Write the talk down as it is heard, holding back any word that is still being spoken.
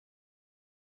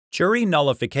Jury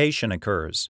nullification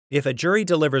occurs if a jury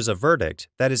delivers a verdict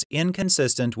that is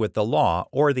inconsistent with the law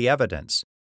or the evidence,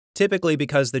 typically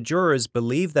because the jurors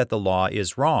believe that the law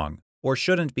is wrong or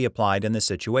shouldn't be applied in the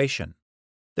situation.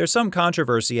 There's some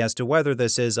controversy as to whether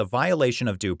this is a violation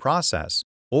of due process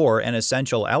or an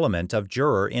essential element of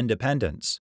juror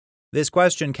independence. This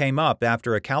question came up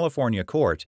after a California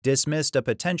court dismissed a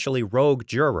potentially rogue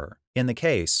juror in the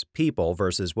case People v.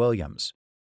 Williams.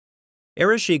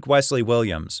 Arasheik Wesley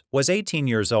Williams was 18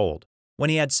 years old when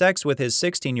he had sex with his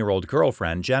 16-year-old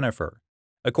girlfriend, Jennifer.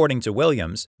 According to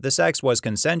Williams, the sex was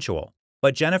consensual,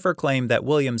 but Jennifer claimed that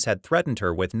Williams had threatened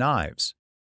her with knives.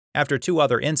 After 2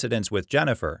 other incidents with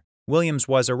Jennifer, Williams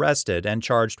was arrested and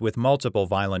charged with multiple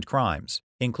violent crimes,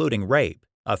 including rape,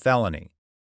 a felony.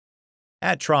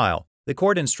 At trial, the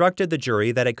court instructed the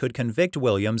jury that it could convict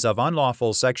Williams of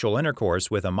unlawful sexual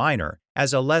intercourse with a minor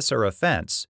as a lesser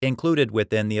offense included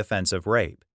within the offense of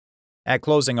rape. At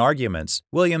closing arguments,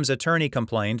 Williams' attorney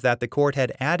complained that the court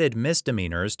had added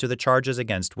misdemeanors to the charges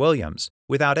against Williams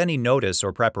without any notice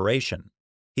or preparation.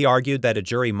 He argued that a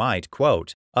jury might,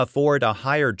 quote, afford a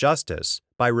higher justice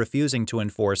by refusing to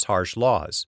enforce harsh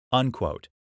laws, unquote.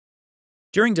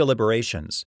 During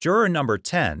deliberations, juror number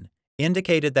 10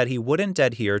 indicated that he wouldn't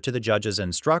adhere to the judge's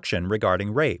instruction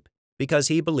regarding rape because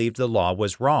he believed the law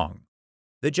was wrong.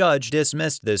 The judge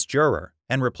dismissed this juror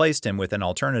and replaced him with an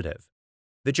alternative.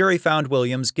 The jury found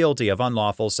Williams guilty of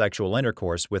unlawful sexual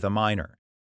intercourse with a minor.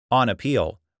 On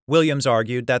appeal, Williams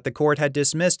argued that the court had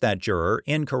dismissed that juror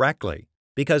incorrectly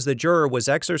because the juror was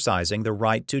exercising the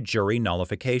right to jury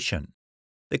nullification.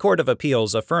 The Court of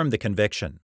Appeals affirmed the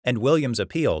conviction, and Williams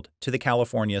appealed to the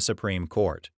California Supreme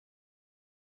Court.